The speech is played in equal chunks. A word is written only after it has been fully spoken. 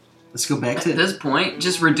Let's go back At to this point,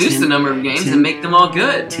 just reduce the number of games and make them all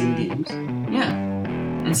good. 10 games. Yeah.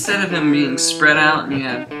 Instead of them being spread out and you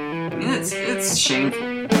have... It's shameful.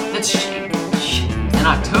 It's shameful. In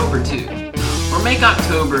October, too. Or make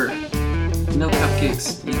October no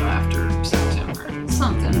cupcakes, after September.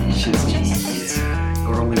 Something. Yeah.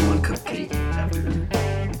 Or only one cupcake after.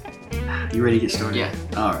 You ready to get started? Yeah.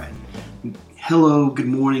 All right. Hello, good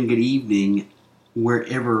morning, good evening,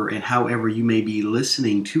 wherever and however you may be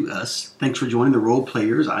listening to us. Thanks for joining the Role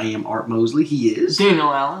Players. I am Art Mosley. He is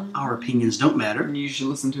Daniel Allen. Our opinions don't matter. You should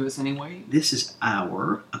listen to us anyway. This is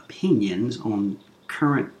our opinions on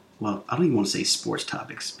current, well, I don't even want to say sports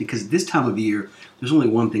topics, because this time of year, there's only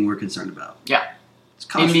one thing we're concerned about. Yeah. It's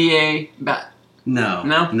college. NBA No,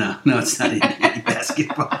 it's not NBA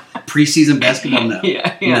basketball. Preseason basketball, no.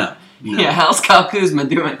 Yeah. No. Yeah, how's Kyle Kuzma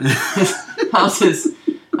doing? how's his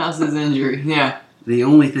injury? Yeah. The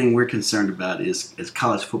only thing we're concerned about is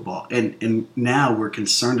college football. And now we're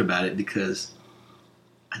concerned about it because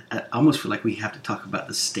I almost feel like we have to talk about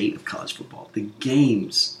the state of college football. The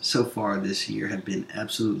games so far this year have been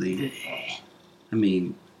absolutely,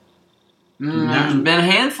 there's been a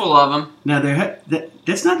handful of them. Now,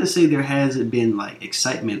 that's not to say there hasn't been like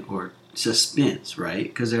excitement or suspense, right?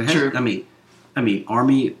 Because there has. True. I mean,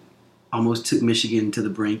 Army almost took Michigan to the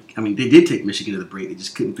brink. I mean, they did take Michigan to the brink. They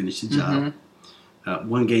just couldn't finish the job. Mm-hmm.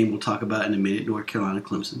 One game we'll talk about in a minute, North Carolina,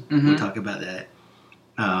 Clemson. Mm-hmm. We'll talk about that.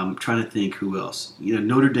 Trying to think who else.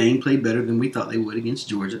 Notre Dame played better than we thought they would against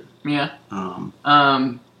Georgia. Yeah.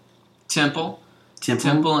 Temple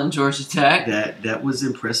and Georgia Tech. That was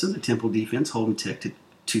impressive. The Temple defense holding Tech to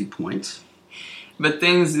 2 points. But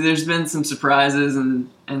there's been some surprises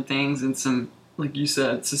and things and some, like you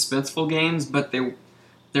said, suspenseful games, but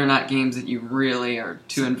they're not games that you really are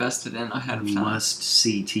too invested in ahead of time.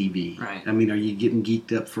 Must-see TV. Right. I mean, are you getting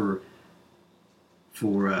geeked up for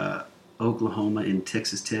Oklahoma and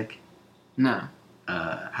Texas Tech? No.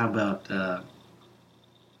 How about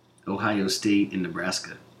Ohio State and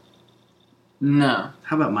Nebraska? No.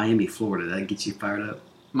 How about Miami, Florida? That gets you fired up?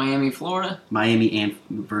 Miami, Florida? Miami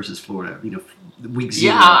versus Florida. Week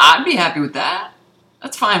 0. Yeah, I'd be happy with that.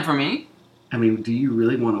 That's fine for me. I mean, do you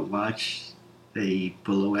really want to watch a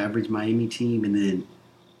below-average Miami team and then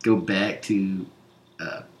go back to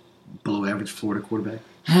below-average Florida quarterback?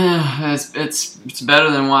 It's better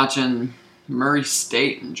than watching Murray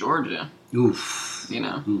State in Georgia. Oof.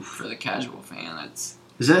 Oof. For the casual fan,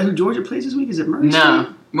 Is that who Georgia plays this week? Is it Murray State?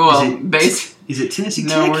 No. Well, is it Tennessee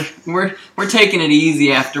Tech? No, we're taking it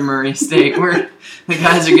easy after Murray State. The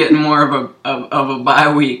guys are getting more of a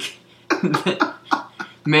bye week.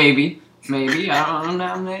 Maybe. I'm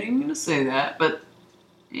not even going to say that, but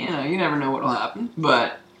you never know what'll happen.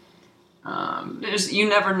 But you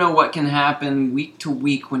never know what can happen week to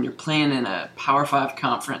week when you're playing in a Power 5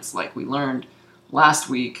 conference, like we learned last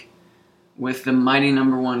week with the mighty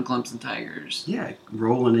number 1 Clemson Tigers. Yeah,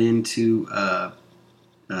 rolling into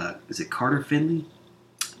is it Carter Finley?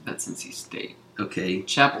 That's NC State. Okay.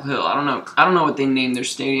 Chapel Hill. I don't know what they named their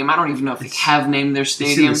stadium. I don't even know if they have named their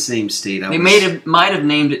stadium. It's in the same state. They might have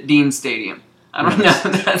named it Dean Stadium. I don't know.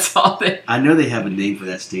 That's all they... I know they have a name for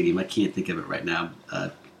that stadium. I can't think of it right now.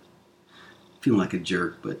 Feeling like a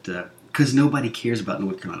jerk, but because nobody cares about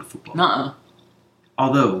North Carolina football. Nuh-uh.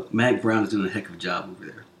 Although Mac Brown is doing a heck of a job over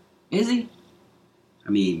there. Is he? I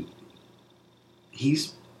mean, he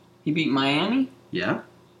beat Miami. Yeah.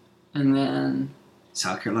 And then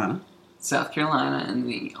South Carolina, and then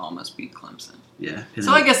he almost beat Clemson. Yeah.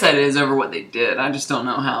 So I guess that is over what they did. I just don't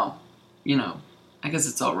know how, I guess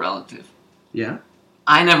it's all relative. Yeah.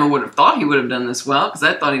 I never would have thought he would have done this well because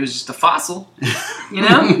I thought he was just a fossil.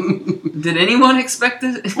 Did anyone expect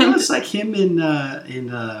it? Well, it's like him in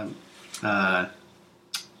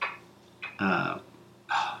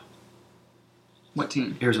what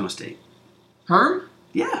team? Arizona State. Herm?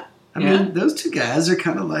 Yeah. I mean, those two guys are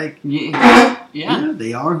kind of like... Yeah.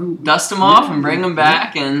 They are who... Dust them off and bring them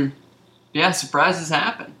back, and, surprises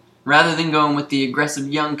happen. Rather than going with the aggressive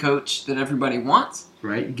young coach that everybody wants,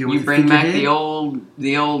 right? You bring back the old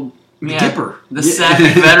Dipper. The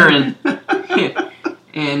savvy veteran.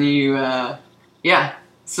 And you,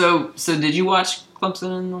 So did you watch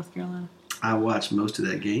Clemson in North Carolina? I watched most of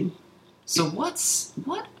that game. So what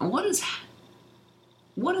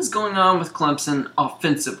is going on with Clemson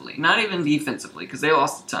offensively? Not even defensively, because they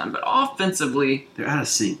lost a ton, but offensively... They're out of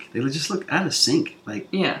sync. They just look out of sync.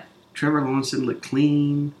 Yeah. Trevor Lawrence didn't look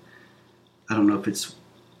clean. I don't know if it's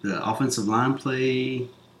the offensive line play.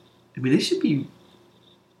 I mean, they should be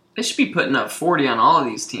putting up 40 on all of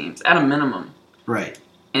these teams, at a minimum. Right.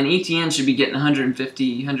 And ETN should be getting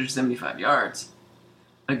 150, 175 yards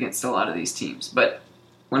against a lot of these teams. But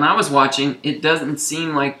when I was watching, it doesn't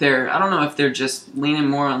seem like I don't know if they're just leaning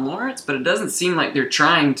more on Lawrence, but it doesn't seem like they're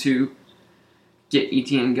trying to get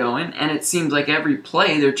Etienne going, and it seems like every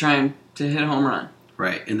play they're trying to hit a home run.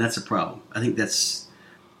 Right, and that's a problem. I think that's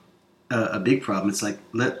a big problem. It's like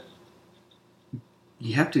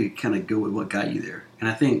you have to kind of go with what got you there. And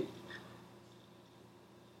I think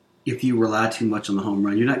if you rely too much on the home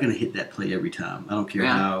run, you're not going to hit that play every time. I don't care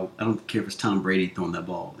I don't care if it's Tom Brady throwing that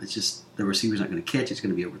ball. It's just the receiver's not going to catch. It's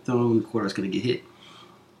going to be overthrown. The quarterback's going to get hit.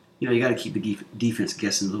 You got to keep the defense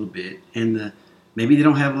guessing a little bit. And maybe they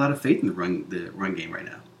don't have a lot of faith in the run game right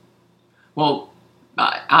now. Well,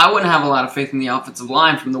 I wouldn't have a lot of faith in the offensive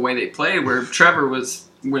line from the way they played, where Trevor was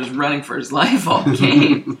running for his life all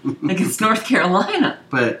game against North Carolina.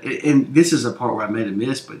 And this is a part where I made a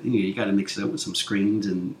miss, but you got to mix it up with some screens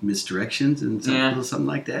and misdirections and something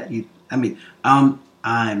like that.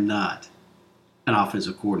 I'm not an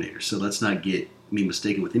offensive coordinator, so let's not get me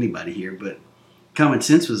mistaken with anybody here. But common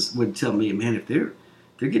sense would tell me, man, if they're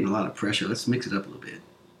getting a lot of pressure, let's mix it up a little bit.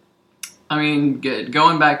 I mean, good.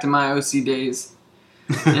 Going back to my OC days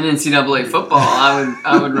in NCAA football,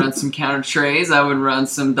 I would run some counter trays, I would run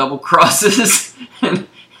some double crosses, and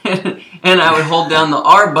I would hold down the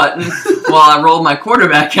R button while I rolled my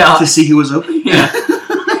quarterback out to see who was open. Yeah.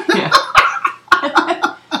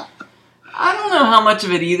 I don't know how much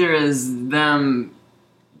of it either is them.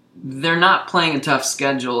 They're not playing a tough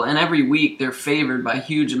schedule, and every week they're favored by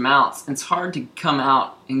huge amounts. It's hard to come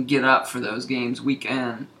out and get up for those games week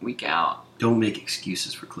in, week out. Don't make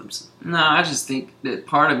excuses for Clemson. No, I just think that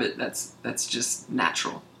part of it that's just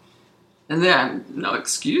natural. And then no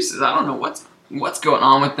excuses. I don't know what's going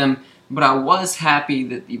on with them, but I was happy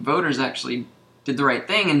that the voters actually did the right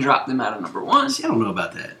thing and dropped them out of number 1. See, I don't know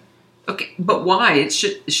about that. Okay, but why?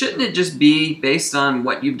 Shouldn't it just be based on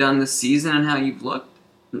what you've done this season and how you've looked?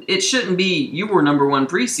 It shouldn't be you were number 1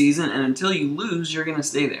 preseason, and until you lose, you're going to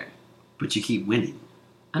stay there. But you keep winning.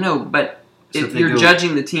 I know, but if you're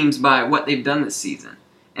judging the teams by what they've done this season,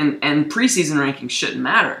 and preseason rankings shouldn't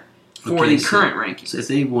matter for the current rankings. So if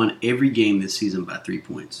they won every game this season by 3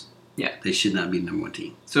 points, they should not be the number 1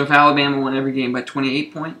 team. So if Alabama won every game by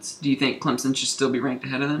 28 points, do you think Clemson should still be ranked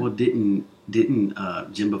ahead of them? Well, didn't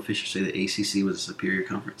Jimbo Fisher say that ACC was a superior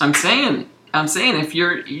conference? I'm saying if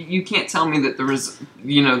you can't tell me that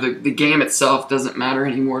the game itself doesn't matter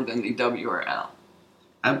any more than the W or L.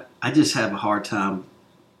 I just have a hard time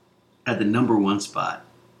at the number 1 spot.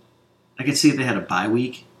 I could see if they had a bye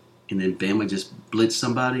week and then Bama just blitzed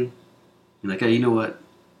somebody. You're like, hey, you know what?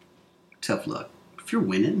 Tough luck. If you're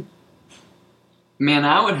winning, man,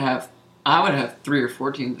 I would have 3 or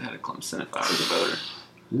 4 teams ahead of Clemson if I was a voter.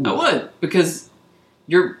 Ooh. I would, because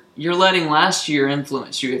you're letting last year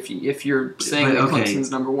influence you if you're saying that Clemson's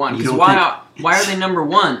number 1. Because why are they number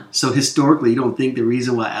 1? So historically, you don't think the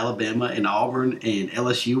reason why Alabama and Auburn and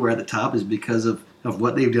LSU were at the top is because of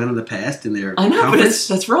what they've done in the past in their conference?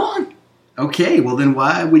 But that's wrong. Okay, well then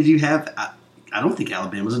why would you have? I don't think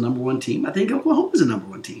Alabama's a number 1 team. I think Oklahoma's a number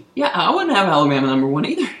 1 team. Yeah, I wouldn't have Alabama number 1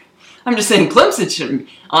 either. I'm just saying Clemson shouldn't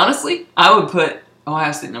be. Honestly, I would put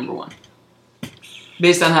Ohio State number 1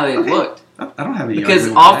 based on how they've looked. I don't have any because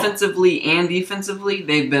offensively and defensively,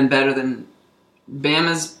 they've been better than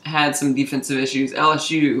Bama's had some defensive issues.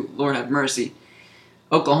 LSU, Lord have mercy.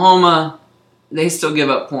 Oklahoma, they still give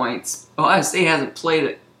up points. Ohio State hasn't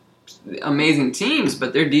played amazing teams,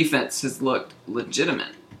 but their defense has looked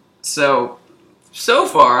legitimate. So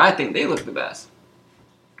far, I think they look the best.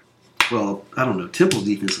 Well, I don't know. Temple's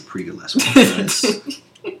defense looked pretty good last week.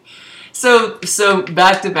 So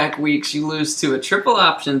back-to-back weeks, you lose to a triple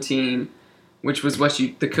option team, which was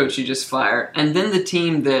the coach you just fired, and then the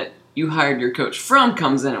team that you hired your coach from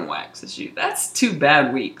comes in and waxes you. That's 2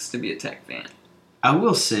 bad weeks to be a Tech fan. I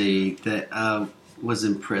will say that I was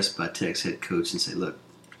impressed by Tech's head coach and say, look,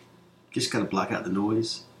 just got to block out the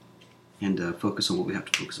noise and focus on what we have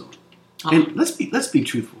to focus on. And let's be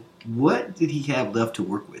truthful. What did he have left to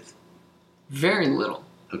work with? Very little.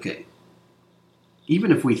 Okay.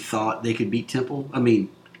 Even if we thought they could beat Temple, I mean...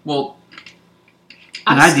 Well,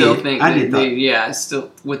 I still would think that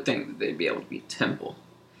they'd be able to beat Temple.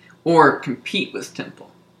 Or compete with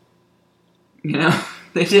Temple. You know?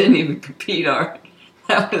 They didn't even compete hard.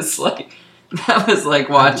 That was like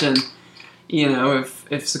watching,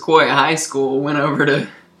 if Sequoia High School went over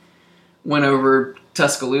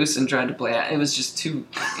Tuscaloosa and tried to play it. It was just too.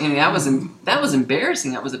 I mean, that was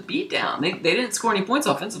embarrassing. That was a beatdown. They didn't score any points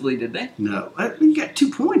offensively, did they? No. You got 2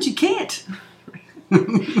 points. You can't.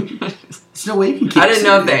 There's no way you can. I didn't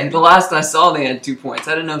know if the last I saw they had 2 points.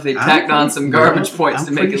 I didn't know if they tacked on some garbage points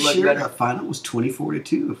to make it look better. The final was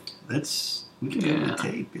 24-2. We can go to the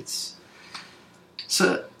tape.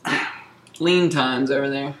 So, Lean times over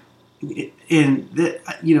there. and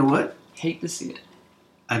you know what? Hate to see it.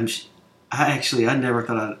 I never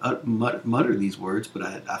thought I'd mutter these words, but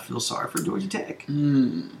I feel sorry for Georgia Tech.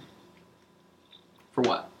 For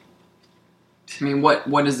what? I mean,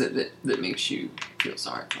 what is it that makes you feel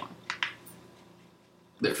sorry for them?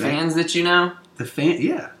 The fans that you know? The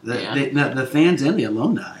fans and the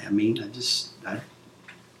alumni. I mean, I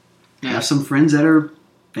have some friends that are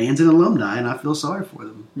fans and alumni, and I feel sorry for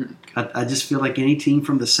them. I just feel like any team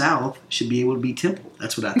from the South should be able to beat Temple.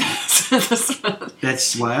 That's what I think.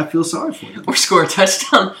 That's why I feel sorry for them. Or score a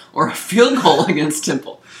touchdown or a field goal against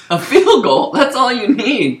Temple. A field goal. That's all you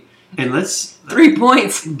need. And 3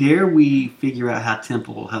 points. Dare we figure out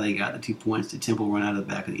how they got the 2 points? Did Temple run out of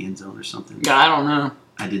the back of the end zone or something? I don't know.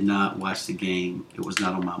 I did not watch the game. It was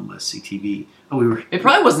not on my must-see TV. It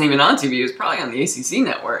probably wasn't even on TV. It was probably on the ACC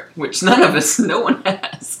network, which no one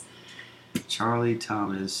has. Charlie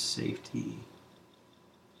Thomas, safety.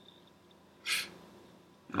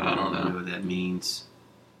 I don't know what that means.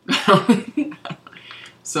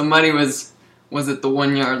 Somebody was at the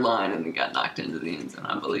 1 yard line and got knocked into the end zone,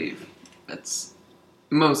 I believe. That's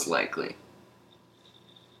most likely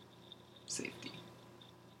safety.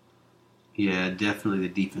 Yeah, definitely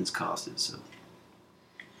the defense cost it. So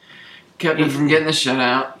kept him from getting the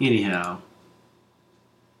shutout. Anyhow,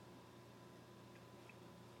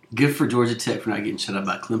 good for Georgia Tech for not getting shut out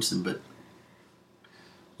by Clemson, but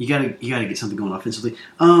you gotta get something going offensively.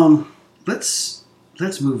 Let's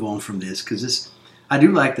move on from this because I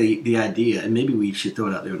do like the idea, and maybe we should throw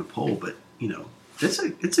it out there in a poll. But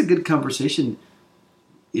it's a good conversation.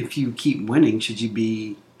 If you keep winning, should you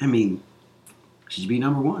be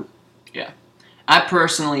number one? Yeah, I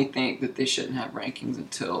personally think that they shouldn't have rankings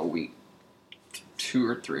until week 2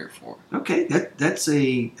 or 3 or 4. Okay, I think that's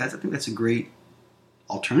a great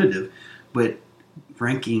alternative, but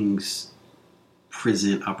rankings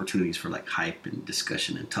present opportunities for like hype and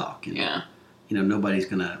discussion and talk. And, nobody's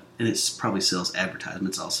gonna, and it's probably sells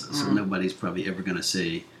advertisements also. So nobody's probably ever gonna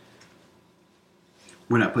say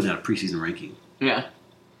we're not putting out a preseason ranking. Yeah,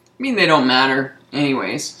 I mean they don't matter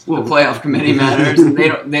anyways. Well, the playoff committee matters. And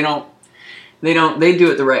they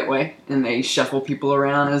do it the right way, and they shuffle people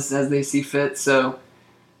around as they see fit. So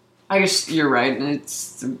I guess you're right, and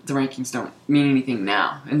the rankings don't mean anything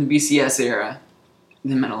now. In the BCS era,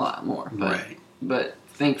 they meant a lot more. But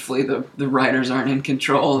thankfully, the writers aren't in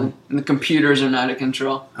control, and the computers are not in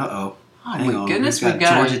control. Uh-oh. Oh, my goodness, we've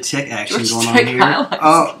got Georgia Tech action going on here. Highlights.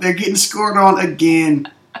 Oh, they're getting scored on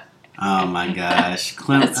again. Oh, my gosh.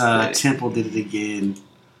 Temple did it again.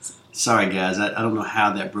 Sorry, guys. I don't know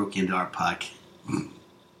how that broke into our podcast.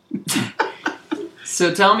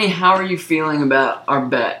 So tell me, how are you feeling about our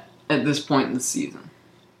bet at this point in the season?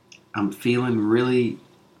 I'm feeling really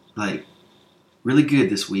good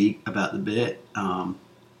this week about the bet.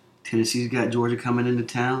 Tennessee's got Georgia coming into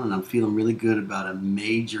town, and I'm feeling really good about a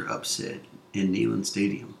major upset in Neyland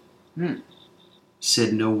Stadium.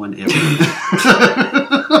 Said no one ever.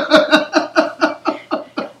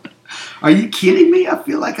 Are you kidding me? I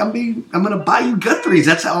feel like I'm going to buy you Guthries.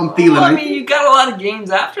 That's how I'm feeling. Well, I mean, you got a lot of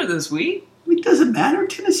games after this week. It doesn't matter.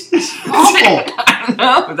 Tennessee is awful. I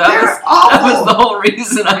know. That was the whole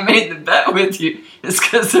reason I made the bet with you. Is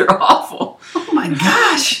because they're awful. Oh my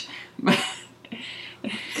gosh.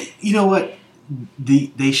 You know what?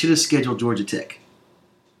 They should have scheduled Georgia Tech.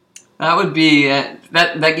 That would be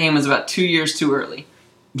that game was about 2 years too early.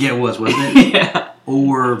 Yeah, it was, wasn't it? Yeah.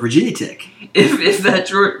 Or Virginia Tech. If that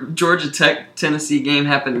Georgia Tech Tennessee game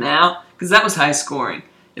happened now, because that was high scoring.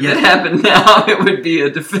 If it happened now, it would be a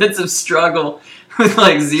defensive struggle with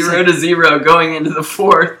 0-0 going into the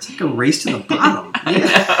fourth. It's like a race to the bottom. I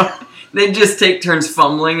know. They'd just take turns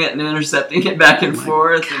fumbling it and intercepting it back and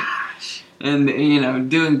forth. And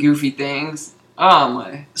doing goofy things. Oh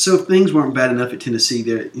my! So if things weren't bad enough at Tennessee,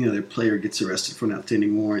 their player gets arrested for an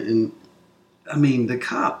outstanding warrant, and I mean the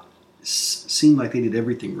cop seemed like they did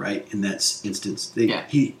everything right in that instance.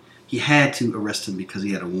 He had to arrest him because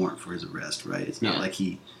he had a warrant for his arrest, right? It's not like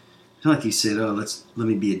he said, "Oh, let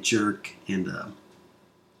me be a jerk and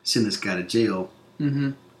send this guy to jail."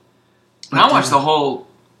 Mm-hmm. But I watched the whole,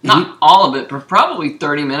 not all of it, but probably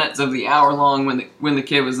 30 minutes of the hour long when the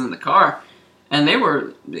kid was in the car. And they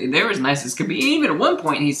were as nice as could be. Even at one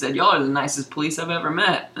point, he said, "Y'all are the nicest police I've ever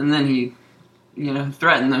met." And then he,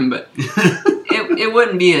 threatened them. But it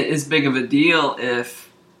wouldn't be as big of a deal if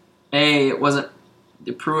A,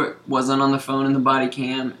 Pruitt wasn't on the phone in the body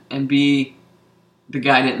cam, and B, the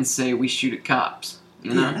guy didn't say we shoot at cops.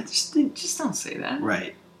 Yeah, I just think just don't say that.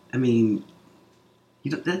 Right. I mean,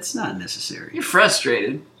 that's not necessary. You're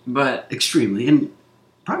frustrated, but extremely, and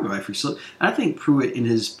probably rightfully so. I think Pruitt, in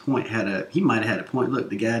his point, he might have had a point. Look,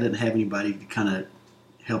 the guy doesn't have anybody to kind of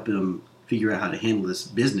help him figure out how to handle this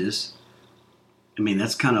business. I mean,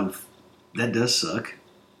 that does suck.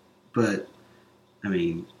 But, I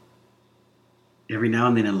mean, every now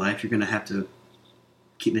and then in life, you're going to have to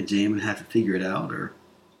get in a jam and have to figure it out. Or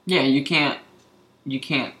yeah, you can't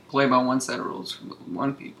play by one set of rules for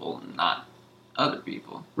one people and not other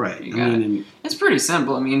people. Right. It's pretty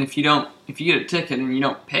simple. I mean, if you get a ticket and you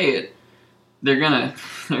don't pay it, they're gonna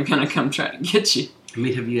come try to get you. I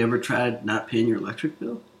mean, have you ever tried not paying your electric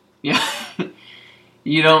bill? Yeah.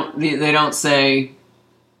 You don't. They don't say,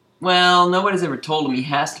 well, nobody's ever told him he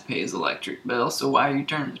has to pay his electric bill, so why are you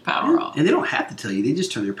turning his power off? And they don't have to tell you. They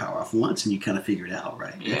just turn your power off once, and you kind of figure it out,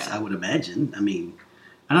 right? Yeah. I would imagine. I mean,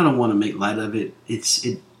 I don't want to make light of it.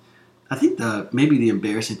 I think maybe the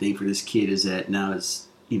embarrassing thing for this kid is that now this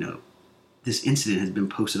incident has been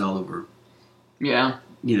posted all over. Yeah.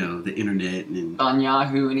 The internet and on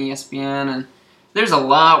Yahoo and ESPN, and there's a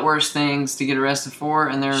lot worse things to get arrested for,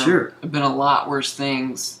 and there have been a lot worse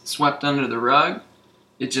things swept under the rug.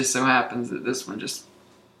 It just so happens that this one just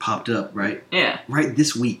popped up, right? Yeah. Right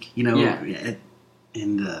this week, Yeah.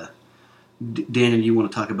 And Daniel, you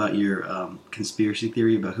want to talk about your conspiracy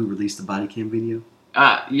theory about who released the body cam video?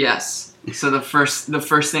 Yes. So the first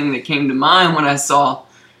thing that came to mind when I saw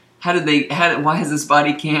why is this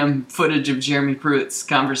body cam footage of Jeremy Pruitt's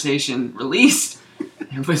conversation released?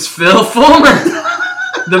 It was Phil Fulmer,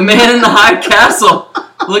 the man in the high castle,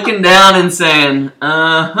 looking down and saying,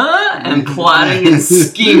 and plotting and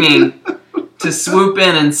scheming to swoop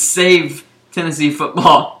in and save Tennessee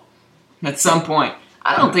football at some point.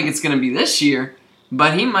 I don't think it's going to be this year,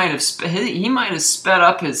 but he might have sped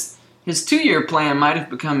up his 2-year plan might have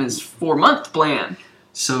become his 4-month plan.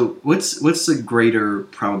 So what's the greater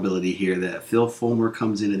probability here, that Phil Fulmer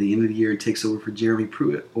comes in at the end of the year and takes over for Jeremy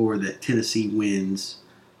Pruitt, or that Tennessee wins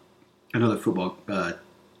another football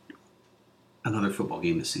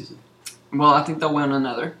game this season? Well, I think they'll win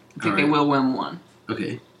another. I think they will win one.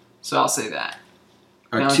 Okay. So I'll say that.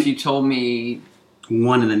 Now, if you told me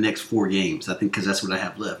one in the next 4 games, I think, because that's what I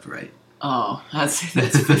have left, right? Oh, I'd say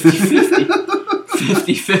that's 50-50.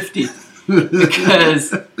 50-50.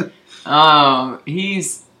 Because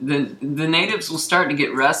the natives will start to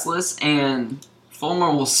get restless, and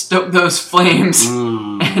Fulmer will stoke those flames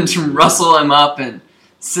and rustle him up and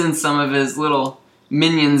send some of his little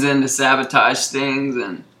minions in to sabotage things.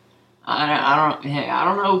 And I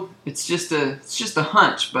don't know. It's just a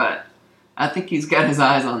hunch, but I think he's got his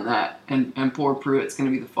eyes on that. And poor Pruitt's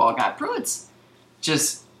going to be the fall guy. Pruitt's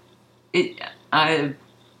just I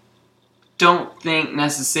don't think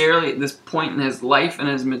necessarily at this point in his life and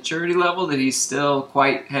his maturity level that he's still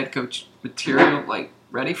quite head coach material, like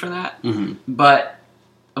ready for that. Mm-hmm. But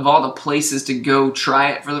of all the places to go try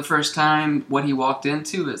it for the first time, what he walked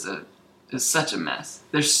into is such a mess.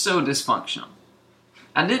 They're so dysfunctional.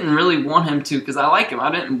 I didn't really want him to, because I like him.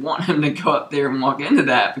 I didn't want him to go up there and walk into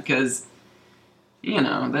that, because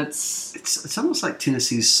that's it's almost like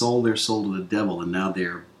Tennessee's sold their soul to the devil, and now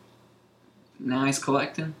he's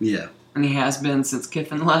collecting. Yeah. And he has been since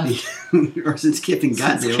Kiffin left. Or since Kiffin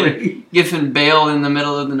got there. Right? Kiffin bailed in the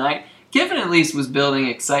middle of the night. Kiffin at least was building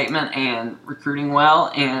excitement and recruiting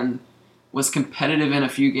well and was competitive in a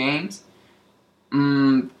few games.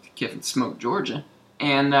 Kiffin smoked Georgia.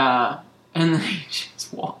 And then he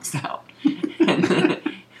just walks out. And then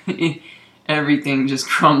everything just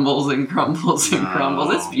crumbles and crumbles and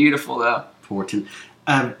crumbles. It's beautiful, though. Important.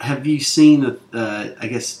 Have you seen, I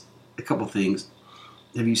guess, a couple things.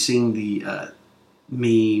 Have you seen the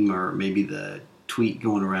meme or maybe the tweet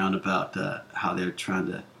going around about how they're trying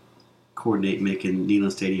to coordinate making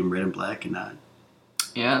Neyland Stadium red and black? And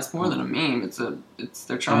yeah, it's more than a meme.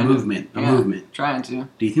 They're trying a movement. Trying to.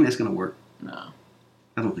 Do you think that's going to work? No,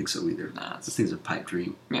 I don't think so either. No, this thing's a pipe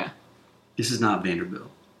dream. Yeah, this is not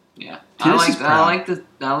Vanderbilt. Yeah, I like the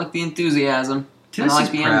enthusiasm. Tennessee's I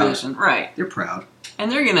like the ambition. Right, they're proud,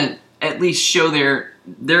 and they're gonna at least show they're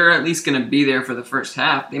at least going to be there for the first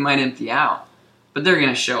half. They might empty out, but they're going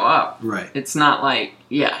to show up. Right. It's not like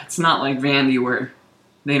Vandy where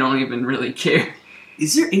they don't even really care.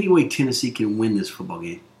 Is there any way Tennessee can win this football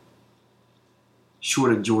game?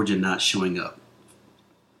 Short of Georgia not showing up.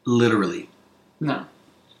 Literally. No.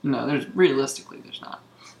 Realistically, there's not.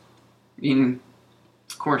 I mean,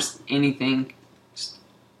 of course, anything.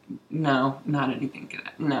 No, not anything could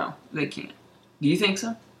happen. No, they can't. Do you think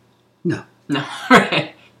so? No. No,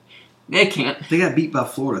 right. They can't. They got beat by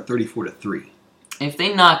Florida 34-3. If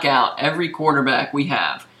they knock out every quarterback we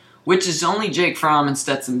have, which is only Jake Fromm and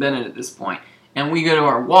Stetson Bennett at this point, and we go to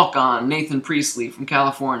our walk-on, Nathan Priestley from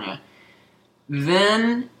California,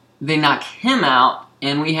 then they knock him out,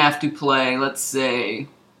 and we have to play, let's say,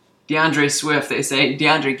 DeAndre Swift. They say,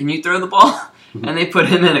 DeAndre, can you throw the ball? And they put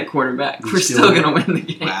him in at quarterback. We're still going to win the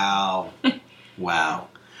game. Wow. Wow.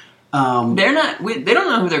 They're not. They don't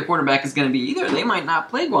know who their quarterback is going to be either. They might not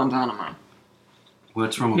play Guantanamo.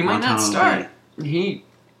 What's wrong with He might Guantanamo not start. Bay?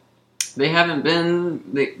 They haven't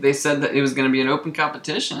been. They said that it was going to be an open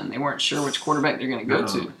competition. They weren't sure which quarterback they're going to go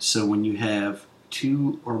to. So when you have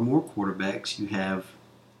 2 or more quarterbacks, you have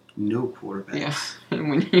no quarterbacks. Yeah, and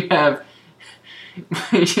when you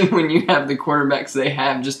have the quarterbacks they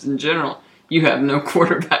have just in general, you have no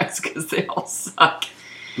quarterbacks because they all suck.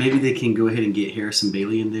 Maybe they can go ahead and get Harrison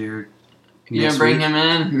Bailey in there. Bring him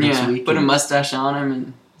in. Next week, put a mustache on him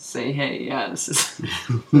and say, "Hey, this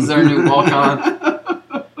is our new walk-on."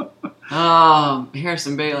 Oh,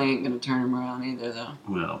 Harrison Bailey ain't gonna turn him around either, though.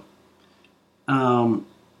 Well,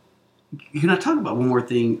 can I talk about one more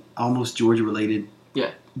thing, almost Georgia related?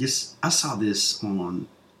 Yeah. I saw this on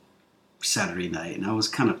Saturday night, and I was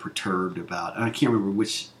kind of perturbed about it. I can't remember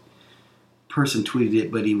which person tweeted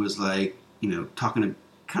it, but he was like, talking to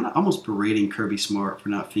kind of almost berating Kirby Smart for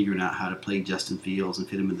not figuring out how to play Justin Fields and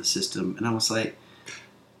fit him in the system. And I was like,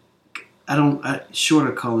 short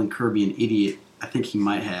of calling Kirby an idiot, I think he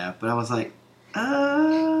might have, but I was like,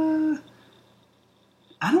 I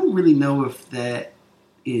don't really know if that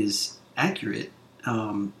is accurate.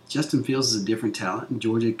 Justin Fields is a different talent, and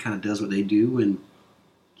Georgia kind of does what they do, and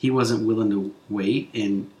he wasn't willing to wait.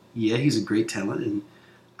 And yeah, he's a great talent, and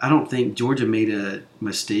I don't think Georgia made a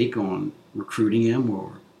mistake on recruiting him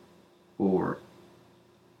or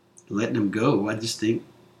letting him go. I just think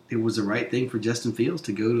it was the right thing for Justin Fields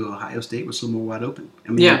to go to Ohio State with somewhere wide open.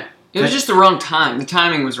 I mean, yeah, it was just the wrong time. The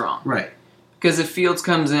timing was wrong. Right. Because if Fields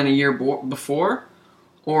comes in a year before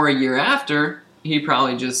or a year after, he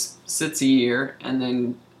probably just sits a year and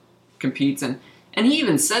then competes. And he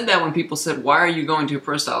even said that when people said, "Why are you going to a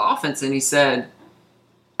pro-style offense?" And he said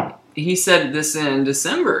this in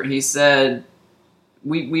December. He said,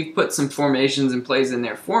 We've put some formations and plays in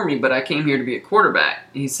there for me, but I came here to be a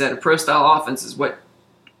quarterback. He said a pro-style offense is what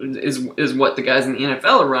the guys in the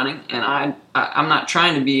NFL are running, and I'm not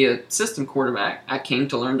trying to be a system quarterback. I came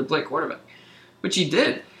to learn to play quarterback, which he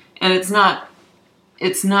did. And it's not.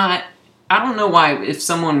 I don't know why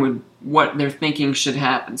what they're thinking should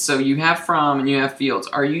happen. So you have Fromm and you have Fields.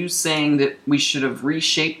 Are you saying that we should have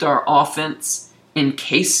reshaped our offense in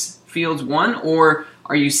case Fields won, or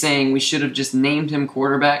are you saying we should have just named him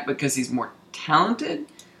quarterback because he's more talented?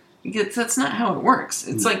 Because that's not how it works.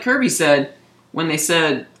 It's like Kirby said when they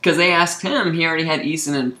said, because they asked him, he already had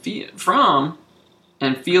Eason and Fromm,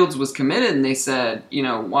 and Fields was committed, and they said,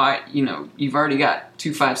 why, you've already got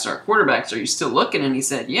 2 5-star quarterbacks. Are you still looking? And he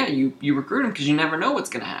said, yeah, you recruit them because you never know what's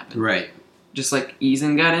going to happen. Right. Just like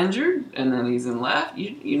Eason got injured, and then Eason left,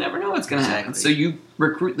 you never know what's going to happen. So you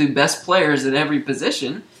recruit the best players at every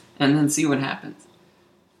position, and then see what happens.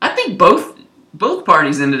 I think both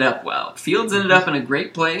parties ended up well. Fields ended up in a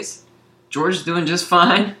great place. George's doing just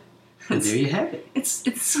fine. And there you have it.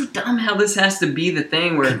 It's so dumb how this has to be the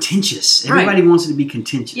thing where contentious. Everybody wants it to be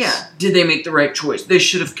contentious. Yeah. Did they make the right choice? They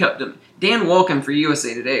should have kept him. Dan Wolken for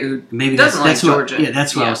USA Today, who maybe doesn't like Georgia.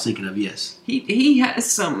 That's what I was thinking of. Yes. He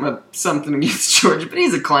has something against Georgia, but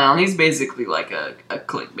he's a clown. He's basically like a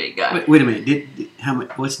clickbait guy. Wait a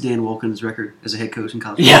minute. What's Dan Wolken's record as a head coach in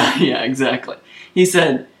college? Yeah, exactly. He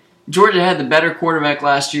said Georgia had the better quarterback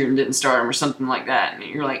last year and didn't start him or something like that. And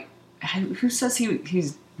you're like, who says he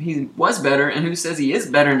was better and who says he is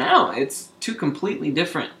better now? It's 2 completely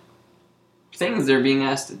different things they're being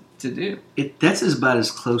asked to do. That's about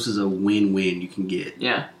as close as a win-win you can get.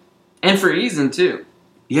 Yeah. And for Eason, too.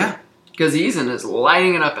 Yeah. Because Eason is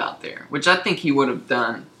lighting it up out there, which I think he would have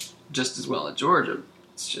done just as well at Georgia.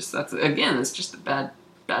 It's just, it's just a bad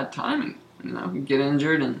timing. He'd get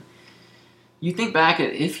injured, and you think back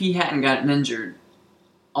at if he hadn't gotten injured,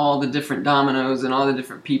 all the different dominoes and all the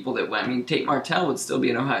different people that went. I mean, Tate Martell would still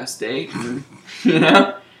be at Ohio State, and,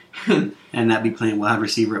 and not be playing wide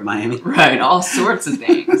receiver at Miami. Right, all sorts of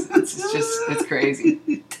things. It's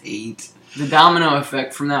crazy. Tate. The domino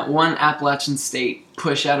effect from that one Appalachian State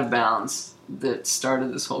push out of bounds that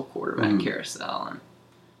started this whole quarterback carousel. And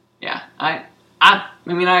yeah, I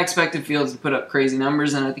expected Fields to put up crazy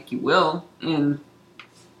numbers, and I think he will. And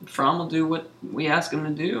Fromm will do what we ask him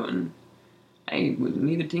to do, and hey,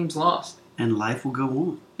 neither team's lost. And life will go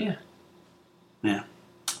on. Yeah. Yeah.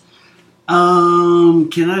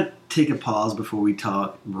 Can I take a pause before we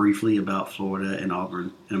talk briefly about Florida and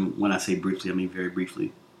Auburn? And when I say briefly, I mean very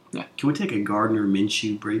briefly. Yeah. Can we take a Gardner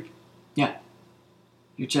Minshew break? Yeah.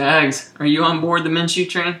 Your Jags, are you on board the Minshew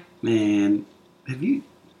train? Man,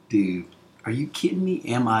 dude, Are you kidding me?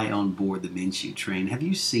 Am I on board the Minshew train? Have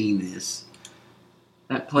you seen this?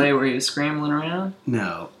 That play where he was scrambling around?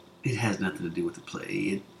 No, it has nothing to do with the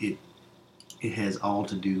play. It has all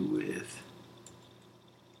to do with.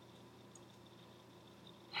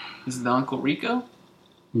 Is it the Uncle Rico?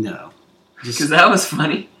 No, Because that was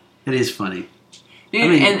funny. it is funny. Yeah, I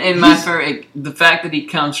mean, and my favorite, the fact that he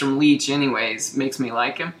comes from Leach, anyways, makes me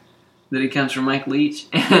like him. That he comes from Mike Leach,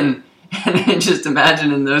 and just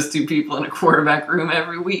imagining those two people in a quarterback room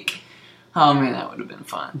every week. Oh man, that would have been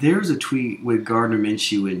fun. There's a tweet with Gardner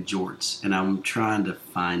Minshew and jorts, and I'm trying to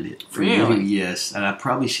find it for Really? you. Yes, and I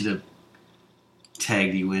probably should have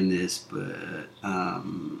tagged you in this, but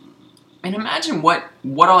And imagine what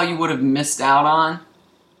all you would have missed out on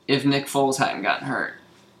if Nick Foles hadn't gotten hurt.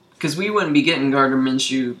 Because we wouldn't be getting Gardner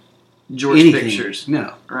Minshew George anything. pictures.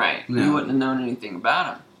 No, Right. No. We wouldn't have known anything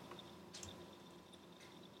about him.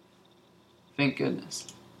 Thank goodness.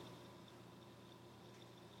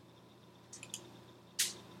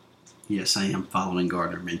 yes, I am following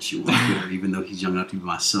Gardner Minshew on Twitter, even though he's young enough to be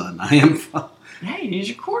my son. I am. Hey, he's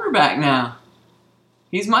your quarterback now.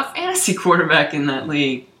 He's my fantasy quarterback in that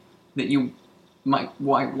league that you might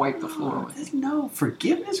wipe the floor with. There's no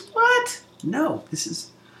forgiveness. What? No, this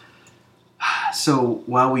is. So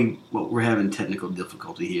while we're having technical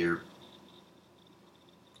difficulty here,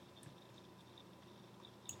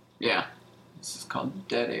 Yeah. This is called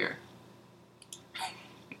dead air.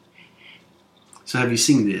 so have you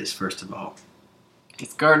seen this? First of all,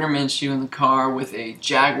 It's Gardner Minshew in the car with a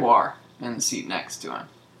Jaguar in the seat next to him.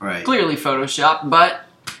 right? Clearly photoshopped, but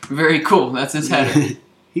very cool. That's his header.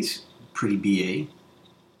 He's pretty BA.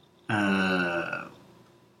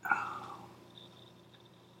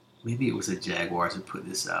 Maybe it was the Jaguars that put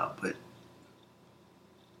this out, but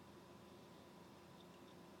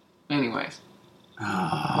Anyways,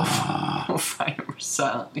 we'll find him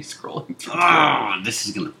silently scrolling through. this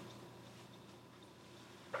is gonna.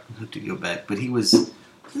 I have to go back, but it's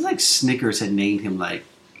like Snickers had named him like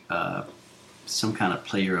some kind of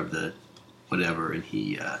player of the whatever, and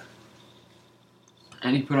he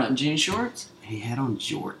And he put on jean shorts, had on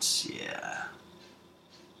jorts, yeah.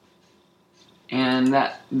 and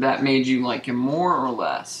that made you like him more or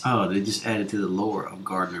less. Oh, they just added to the lore of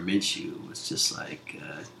Gardner Minshew. It was just like,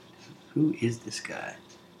 who is this guy?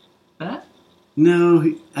 That?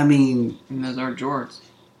 No, I mean, And those are jorts.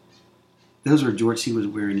 those were jorts he was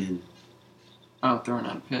wearing in. Oh, throwing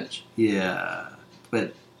out a pitch. Yeah,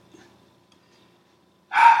 but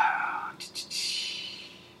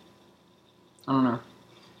I don't know.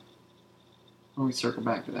 Let me circle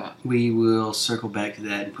back to that. we will circle back to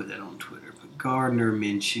that and put that on Twitter. But Gardner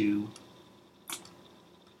Minshew,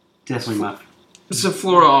 definitely my. So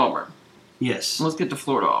Florida Auburn. Yes. Let's get to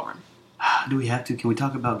Florida Auburn. Do we have to? Can we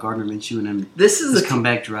talk about Gardner Minshew and then This is this a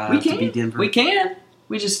comeback drive we to can. beat Denver? We can.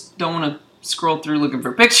 We just don't want to scroll through looking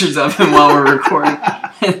for pictures of him while we're recording.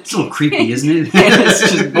 It's a little creepy, isn't it? Yeah, it's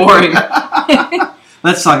just boring.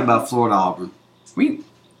 Let's talk about Florida Auburn.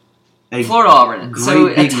 Florida Auburn. So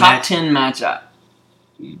great a big top match. 10 matchup.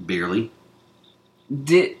 Barely.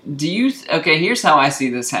 Do you? Okay, here's how I see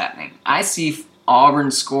this happening. I see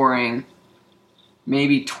Auburn scoring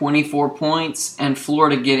maybe 24 points and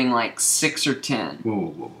Florida getting like 6 or 10.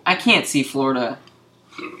 Whoa. I can't see Florida.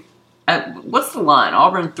 What's the line?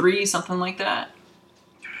 Auburn 3, something like that.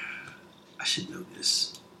 I should know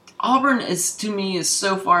this. Auburn is to me is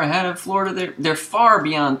so far ahead of Florida. They're far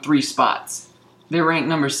beyond 3 spots. They're ranked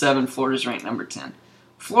number 7. Florida's ranked number 10.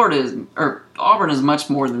 Auburn is much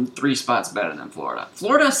more than 3 spots better than Florida.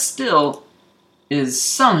 Florida still is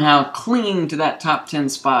somehow clinging to that top 10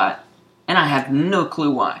 spot, and I have no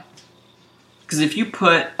clue why. Because if you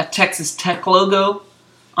put a Texas Tech logo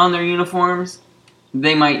on their uniforms,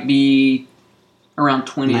 they might be around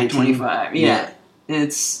 20 to 19? 25. Yeah.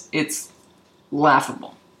 It's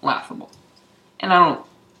laughable. And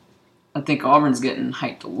I think Auburn's getting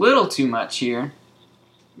hyped a little too much here,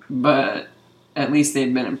 but at least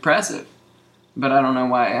they've been impressive. But I don't know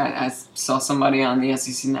why. I saw somebody on the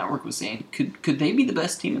SEC Network was saying, could they be the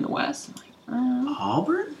best team in the West? I'm like, I don't know.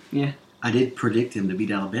 Auburn? Yeah. I did predict him to beat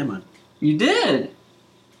Alabama. You did?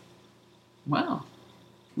 Wow.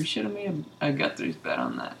 We should have made a Guthrie's bet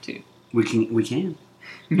on that, too. We can.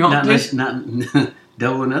 You don't Not do? unless, not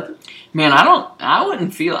double or nothing. Man, I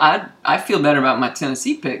wouldn't feel, I feel better about my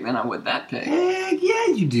Tennessee pick than I would that pick. Heck yeah,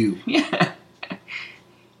 you do. Yeah.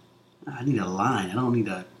 I need a line. I don't need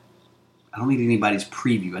anybody's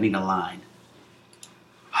preview. I need a line.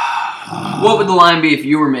 What would the line be if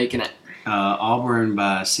you were making it? Auburn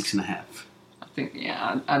by 6.5. I think,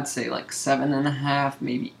 yeah, I'd say like 7.5,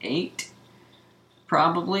 maybe 8.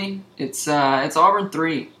 Probably. It's Auburn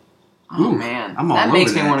 3. Oh Ooh, man, I'm all that over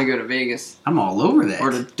makes me that. want to go to Vegas I'm all over that.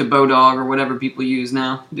 or to Bodog or whatever people use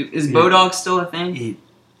now. Is Yeah. Bodog still a thing?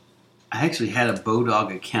 I actually had a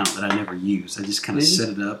Bodog account that I never used. I just kind of Did you? set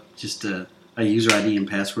it up, just a user ID and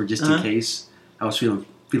password, just in Uh-huh. case I was feeling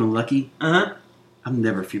lucky. Uh I'm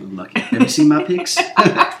never feeling lucky. Have you seen my picks?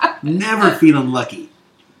 Never feeling lucky.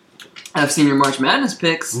 huh. I've seen your March Madness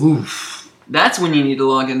picks. Oof. That's when you need to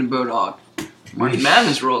log into Bodog. March Oof.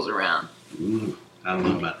 Madness rolls around. Ooh, I don't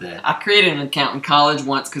know about that. I created an account in college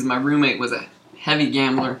once because my roommate was a heavy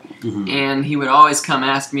gambler, Mhm. and he would always come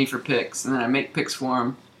ask me for picks, and then I'd make picks for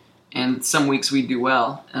him. And some weeks we'd do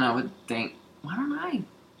well, and I would think, why don't I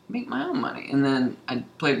make my own money? And then I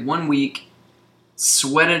played 1 week,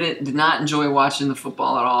 sweated it, did not enjoy watching the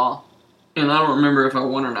football at all, and I don't remember if I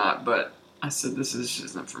won or not, but I said this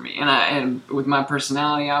isn't for me. And with my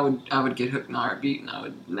personality, I would get hooked in a heartbeat, and I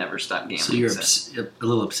would never stop gambling. So you're a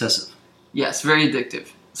little obsessive. Yes, very addictive.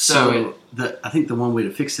 So I think the one way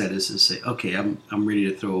to fix that is to say, okay, I'm ready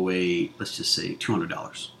to throw away, let's just say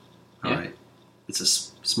 $200. All Yeah. right, it's a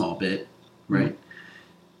small bet, right?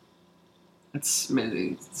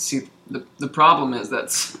 See, the problem is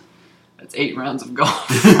that's 8 rounds of golf.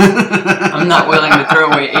 I'm not willing to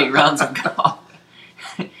throw away 8 rounds of golf.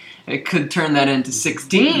 It could turn that into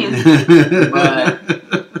 16,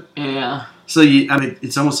 but yeah. So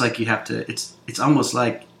it's almost like you have to. It's almost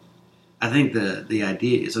like, I think the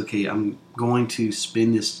idea is, okay, I'm going to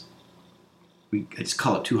spend this. I just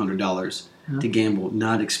call it $200 to gamble,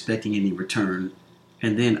 not expecting any return,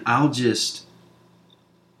 and then I'll just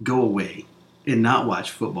go away and not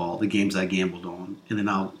watch football, the games I gambled on, and then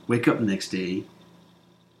I'll wake up the next day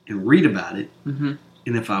and read about it. Mm-hmm.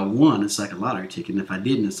 And if I won, it's like a lottery ticket. And if I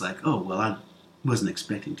didn't, it's like, oh, well, I wasn't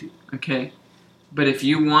expecting to. Okay, but if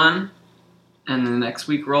you won, and the next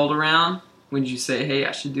week rolled around, would you say, "Hey,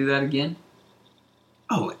 I should do that again"?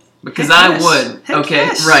 Oh, Because heck I yes. would. Heck Okay,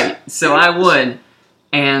 yes. right. So Heck I would.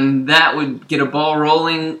 And that would get a ball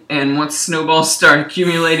rolling, and once snowballs start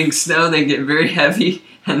accumulating snow, they get very heavy,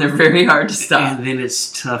 and they're very hard to stop. And then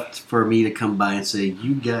it's tough for me to come by and say,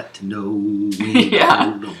 you got to know when to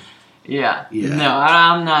Yeah. hold 'em. Yeah. Yeah. No,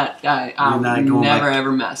 I'm not. I'll not going never back-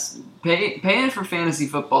 ever mess. Paying for fantasy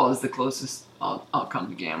football is the closest I'll come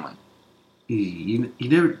to gambling. You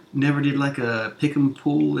never did like a pick 'em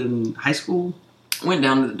pool in high school? Went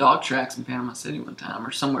down to the dog tracks in Panama City one time,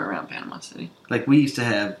 or somewhere around Panama City. Like we used to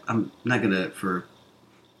have, I'm not going to,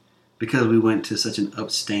 because we went to such an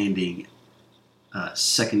upstanding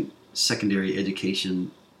secondary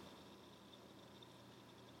education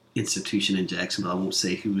institution in Jacksonville. I won't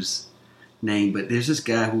say whose name, but there's this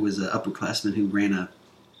guy who was an upperclassman who ran a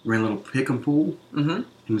little pick 'em pool, Mm-hmm. and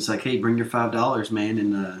it's like, hey, bring your $5, man,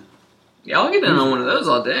 and Yeah, I'll get in on one of those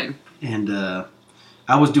all day.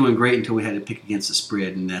 I was doing great until we had to pick against the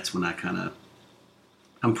spread, and that's when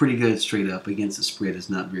I'm pretty good straight up. Against the spread is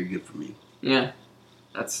not very good for me. Yeah,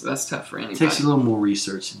 that's tough for It anybody. takes a little more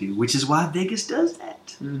research to do, which is why Vegas does that.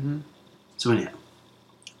 Mm-hmm. So anyhow,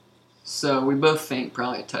 So we both think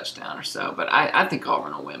probably a touchdown or so, but I think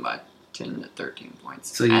Auburn will win by 10 to 13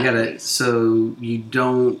 points. so you at gotta, least. so you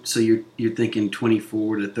don't, so you're thinking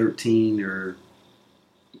 24-13 or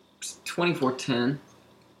 24-10.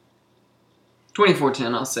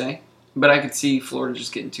 24-10, I'll say. But I could see Florida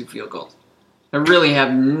just getting 2 field goals. I really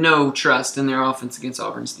have no trust in their offense against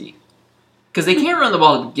Auburn's D. Because they can't run the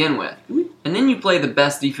ball to begin with. And then you play the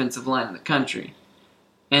best defensive line in the country.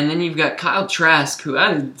 And then you've got Kyle Trask, who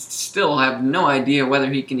I still have no idea whether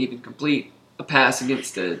he can even complete a pass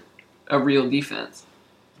against a real defense.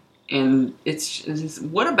 And it's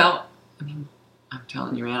what about, I mean, I'm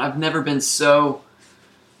telling you, man, I've never been so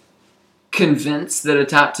convinced that a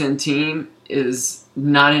top 10 team is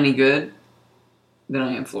not any good than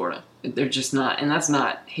I am Florida. They're just not, and that's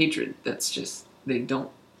not hatred. That's just they don't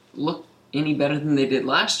look any better than they did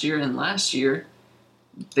last year. And last year,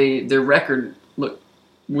 their record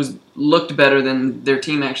looked better than their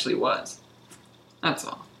team actually was. That's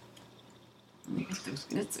all. I mean,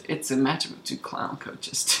 it's a matchup of 2 clown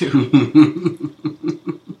coaches too.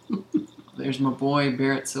 There's my boy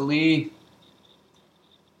Barrett Sallee.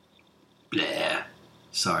 yeah.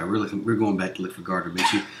 Sorry, we're going back to look for Gardner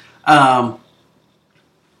Minshew.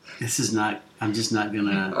 This is not. I'm just not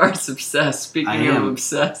gonna. Art's obsessed. Speaking I of am.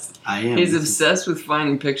 obsessed, I am. he's obsessed with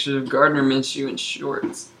finding pictures of Gardner Minshew in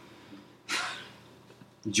shorts.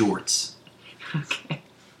 Jorts. Okay.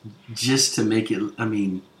 Just to make it. I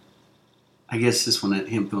mean, I guess this one,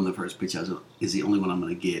 him throwing the first pitch, is the only one I'm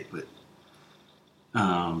gonna get, but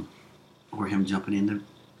or him jumping in to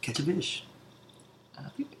catch a fish. I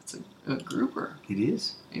think it's a grouper. It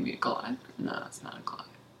is. Maybe a glide. No, it's not a glide.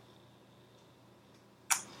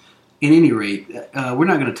 At any rate, we're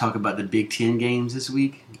not going to talk about the Big Ten games this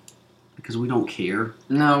week because we don't care.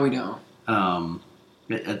 No, we don't.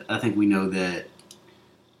 I think we know that.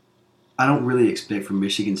 I don't really expect from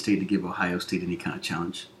Michigan State to give Ohio State any kind of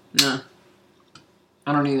challenge. No,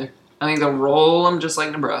 I don't either. I think they'll roll them just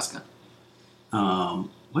like Nebraska.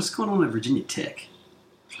 What's going on at Virginia Tech?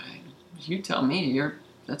 You tell me.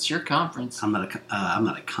 That's your conference. I'm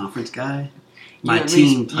not a conference guy. My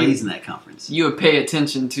team plays in that conference. You would pay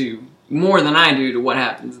attention to more than I do to what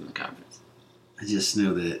happens in the conference. I just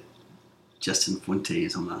know that Justin Fuente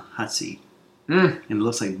is on the hot seat. And it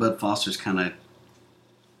looks like Bud Foster's kind of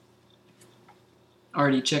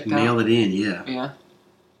already checked out. Nailed it in, yeah. Yeah.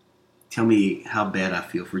 Tell me how bad I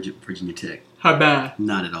feel for Virginia Tech. How bad?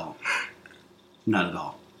 Not at all. Not at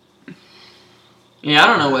all. Yeah, I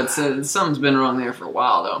don't know what something's been wrong there for a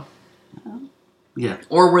while, though. Yeah.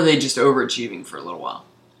 Or were they just overachieving for a little while?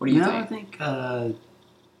 What do you think? I think,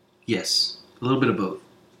 yes. A little bit of both.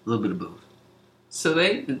 A little bit of both. So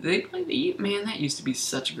did they play the Eat? Man, that used to be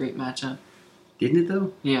such a great matchup. Didn't it,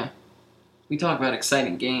 though? Yeah. We talk about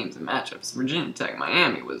exciting games and matchups. Virginia Tech,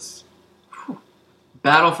 Miami was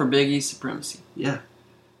battle for Big East supremacy. Yeah.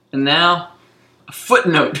 And now, a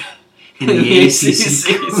footnote in the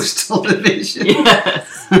ACC Coastal Division.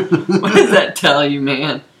 Yes. What does that tell you,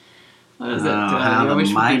 man? What does that tell how you? the I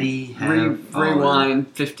wish mighty we could have rewind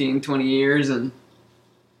 15, 20 years and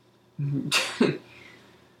I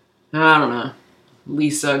don't know. Lee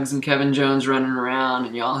Suggs and Kevin Jones running around,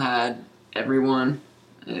 and y'all had everyone.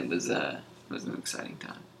 It was an exciting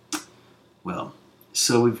time. Well,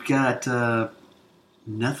 so we've got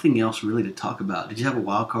nothing else really to talk about. Did you have a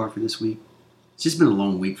wild card for this week? It's just been a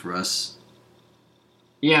long week for us.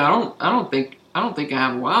 Yeah, I don't think I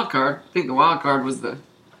have a wild card. I think the wild card was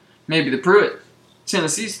maybe the Pruitt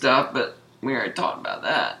Tennessee stuff, but we already talked about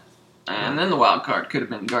that. And then the wild card could have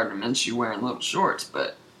been Gardner Minshew wearing little shorts,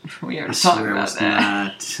 but we already talked about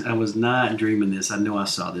that. I was not dreaming this. I know I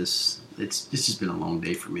saw this. It's just been a long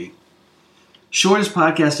day for me. Shortest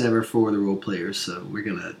podcast ever for the role players, so we're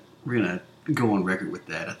gonna go on record with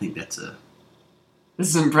that. I think that's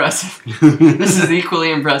This is impressive. This is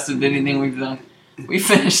equally impressive than anything we've done. We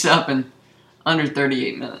finished up in under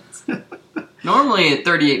 38 minutes. Normally at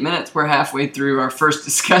 38 minutes, we're halfway through our first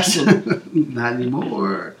discussion. Not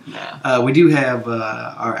anymore. No. We do have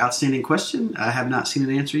our outstanding question. I have not seen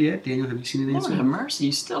an answer yet. Daniel, have you seen an answer? Lord have mercy,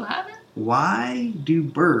 you still haven't? Why do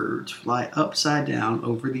birds fly upside down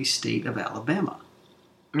over the state of Alabama?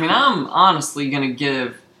 I mean, I'm honestly going to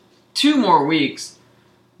give 2 more weeks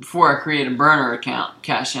before I create a burner account,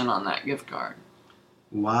 cash in on that gift card.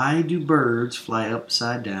 Why do birds fly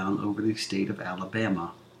upside down over the state of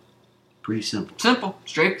Alabama? Pretty simple. Simple.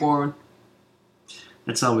 Straightforward.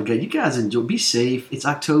 That's all we got. You guys enjoy. Be safe. It's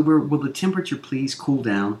October. Will the temperature please cool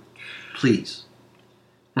down? Please.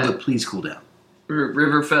 Will it please cool down?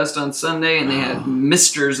 Riverfest on Sunday, and they had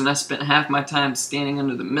misters, and I spent half my time standing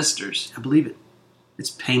under the misters. I believe it.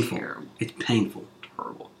 It's painful. Terrible. It's painful.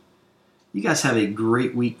 Terrible. You guys have a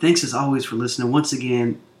great week. Thanks as always for listening. Once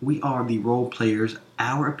again, we are the role players.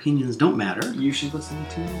 Our opinions don't matter. You should listen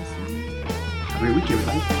to us. Have a great week,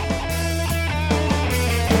 everybody.